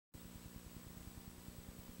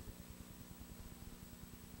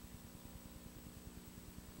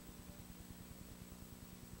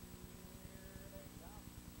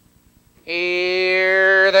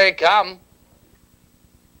Here they come.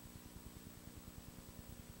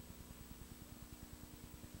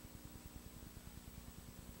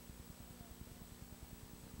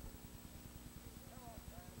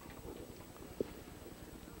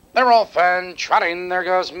 They're off and trotting. There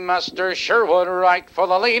goes Master Sherwood right for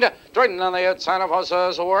the lead. Driving on the outside of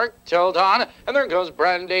horses Work Till Dawn. And there goes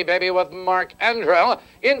Brandy Baby with Mark Andrew.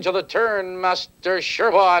 Into the turn, Master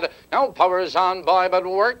Sherwood. Now powers on by, but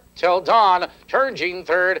Work Till Dawn. Charging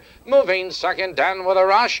third, moving second, and with a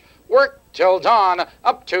rush. Work Till Dawn,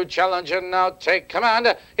 up to challenge and now take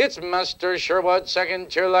command. It's Master Sherwood, second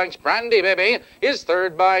 2 lengths. Brandy Baby is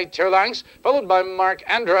third by 2 lengths, followed by Mark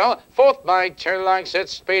Andrew. Fourth by 2 lengths,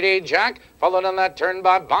 it's Speedy Jack, followed in that turn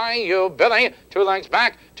by Bayou Billy. 2 lengths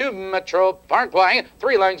back to Metro Parkway.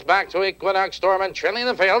 3 lengths back to Equinox Storm, and trailing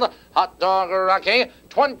the field, Hot Dog Rocky.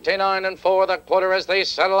 29 and 4 the quarter as they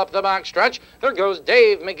settle up the back stretch. There goes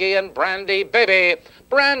Dave McGee and Brandy Baby.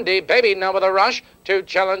 Brandy Baby now with a rush to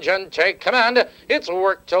challenge and take command. It's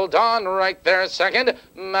Work Till Dawn right there second.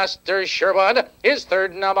 Master Sherwood is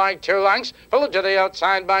third now by 2 lengths, followed to the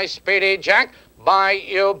outside by Speedy Jack.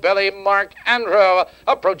 Bayou Billy, Mark Andrew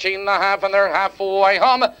approaching the half, and they're halfway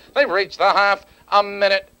home. They've reached the half. A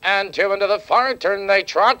minute and 2 into the far turn they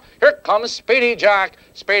trot. Here comes Speedy Jack.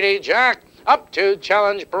 Speedy Jack up to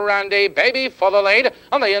challenge Brandy Baby for the lead.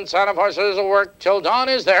 On the inside of horses Work Till Dawn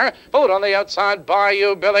is there. Followed on the outside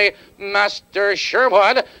Bayou Billy, Master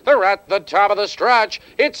Sherwood. They're at the top of the stretch.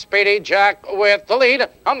 It's Speedy Jack with the lead.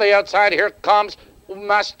 On the outside here comes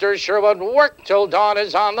Master Sherwood. Work Till Dawn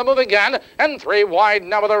is on the move again, and 3 wide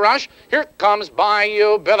now with a rush. Here comes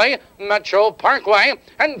Bayou Billy, Metro Parkway,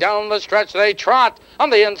 and down the stretch they trot. On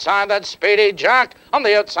the inside, that's Speedy Jack. On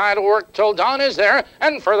the outside, Work Till Dawn is there,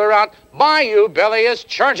 and further out, Bayou Billy is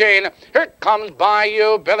charging. Here comes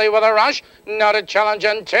Bayou Billy with a rush. Now to challenge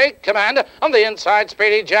and take command. On the inside,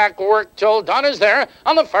 Speedy Jack, Work Till Dawn is there.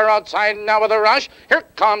 On the far outside, now with a rush. Here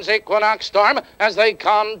comes Equinox Storm as they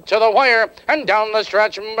come to the wire. And down the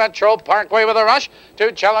stretch, Metro Parkway with a rush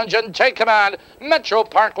to challenge and take command. Metro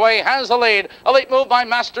Parkway has the lead. A late move by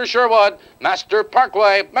Master Sherwood. Metro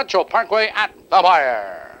Parkway at the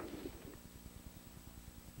wire.